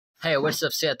Hey, what's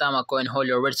up, Saitama coin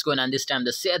holder? What's going on this time? The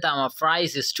Saitama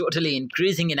price is totally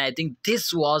increasing, and I think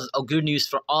this was a good news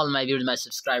for all my viewers, my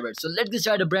subscribers. So let's get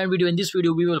started a brand video. In this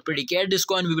video, we will predict this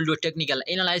coin, we will do a technical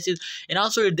analysis, and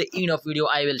also at the end of video,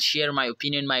 I will share my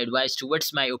opinion, my advice to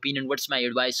what's my opinion, what's my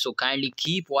advice. So kindly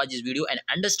keep watch this video and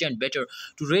understand better.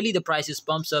 To really the prices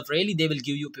pumps up, really they will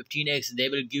give you 15x,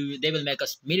 they will make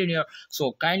us millionaire.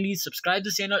 So kindly subscribe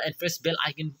the channel and press bell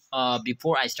icon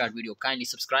before I start video. Kindly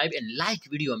subscribe and like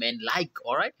video, man. Like,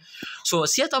 all right. So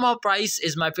Saitama price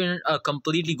is, my friend,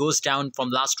 completely goes down from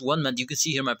last 1 month. You can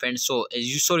see here, my friend. So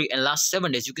in last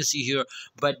 7 days you can see here.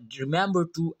 But remember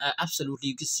to absolutely,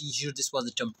 you can see here, this was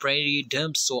a temporary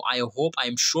dump. So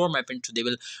I'm sure, my friend, they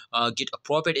will get a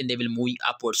profit and they will move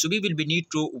upward. So we will be need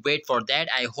to wait for that.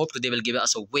 I hope they will give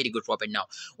us a very good profit now.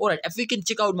 All right, if we can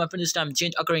check out, my friend, this time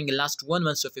change occurring in last 1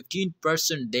 month. So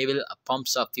 15% they will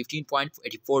pumps up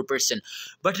 15.84%.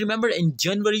 But remember in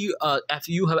January, if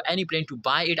you have any plan to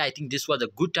buy it, I think this was a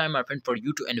good time, my friend, for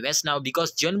you to invest now,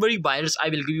 because January buyers, I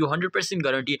will give you 100%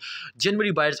 guarantee,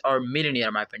 January buyers are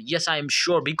millionaire, my friend. Yes, I am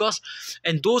sure, because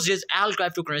in those days all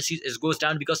cryptocurrencies goes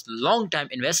down because long time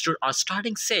investors are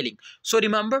starting selling. So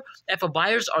remember, if a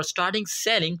buyers are starting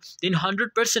selling, then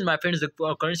 100%, my friends, the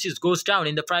currencies goes down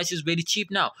and the price is very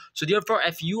cheap now. So therefore,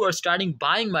 if you are starting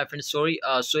buying, my friend, so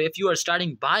if you are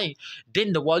starting buying,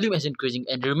 then the volume is increasing.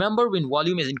 And remember, when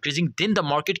volume is increasing, then the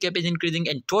market cap is increasing,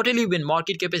 and totally when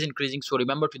market cap is increasing, so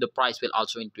remember to the price will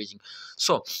also increasing.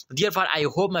 So therefore, I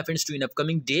hope, my friends, to in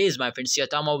upcoming days, my friends,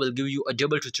 Saitama will give you a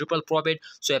double to triple profit.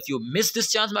 So if you miss this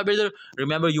chance, my brother,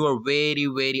 remember you are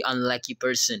very unlucky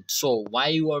person. So why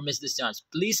you are miss this chance?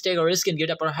 Please take a risk and get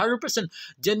up 100%.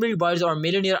 January buyers are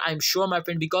millionaire, I'm sure, my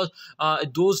friend, because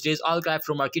those days all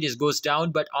crypto market goes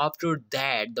down, but after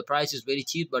that the price is very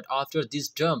cheap. But after this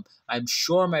term, I'm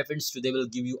sure, my friends, they will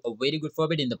give you a very good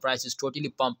profit and the price is totally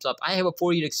pumped up. I have a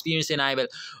 4-year experience and I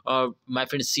will, my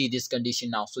friends, see this condition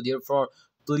now. So therefore,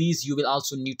 please, you will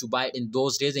also need to buy it in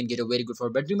those days and get a very good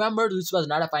profit. But remember, this was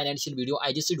not a financial video.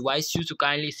 I just advise you to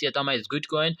kindly Saitama is good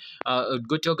coin, a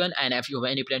good token, and if you have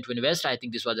any plan to invest, I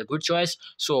think this was a good choice.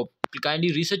 So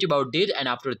kindly research about it, and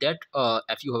after that,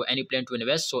 if you have any plan to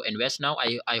invest, so invest now.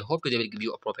 I hope they will give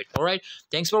you a profit. All right,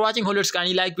 thanks for watching, holders.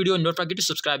 Kindly like video and don't forget to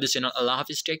subscribe this channel. Allah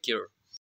Hafiz, take care.